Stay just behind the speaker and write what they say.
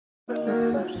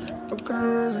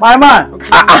My man.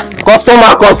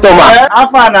 Customer.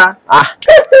 Afana.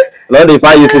 Lord, if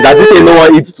I use it, I think no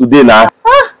one eat today now.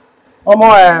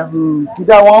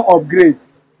 Today I want upgrade.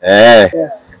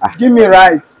 Yes. Give me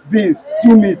rice, beans,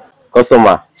 2 meat.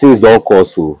 Customer, things don't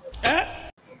cost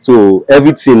so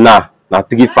everything now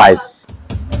 3-5.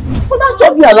 But that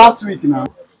job here last week now.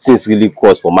 Things really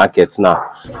cost for market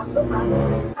now.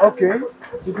 Okay.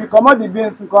 If you come out the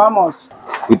beans, how much?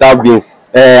 Without beans,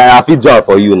 I fit join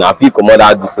for you now. I fit come out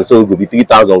that distance, so it will be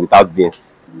 3,000 without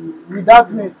beans.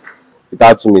 Without meat?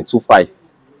 Without meat, 2-5.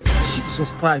 Jesus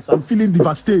Christ, I'm feeling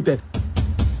devastated.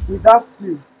 Without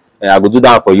stew? I go do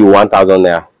that for you 1,000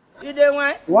 naira.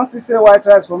 You want to say white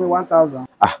rice for me 1,000?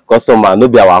 Customer, no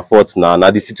be our fault now. Now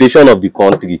the situation of the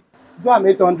country. Do I'm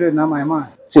 800 now, my man.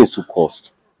 Things to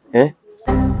cost.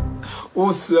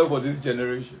 Who sell for this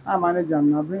generation? I manage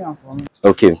them now. Bring them for me.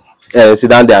 Okay. Sit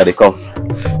down there. They come.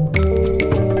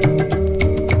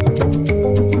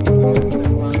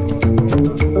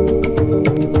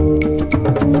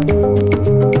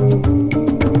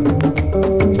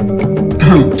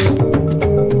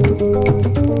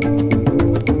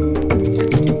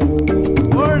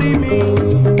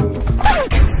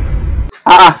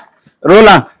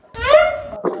 Roland.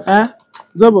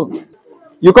 Zobo.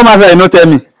 You come outside, you no tell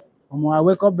me. I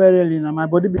wake up very early now. My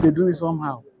body be they do me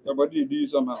somehow. Your body do you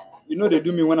somehow. You know they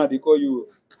do me when I call you.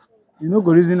 You know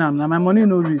go reason am now. My money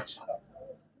no reach.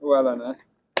 Wahala na.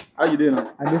 How you doing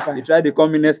now? I dey fine. You try to call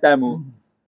me next time. Oh.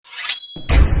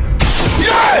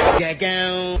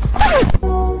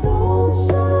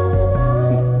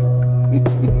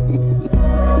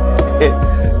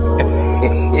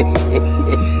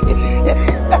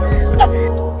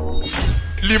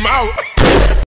 Limau.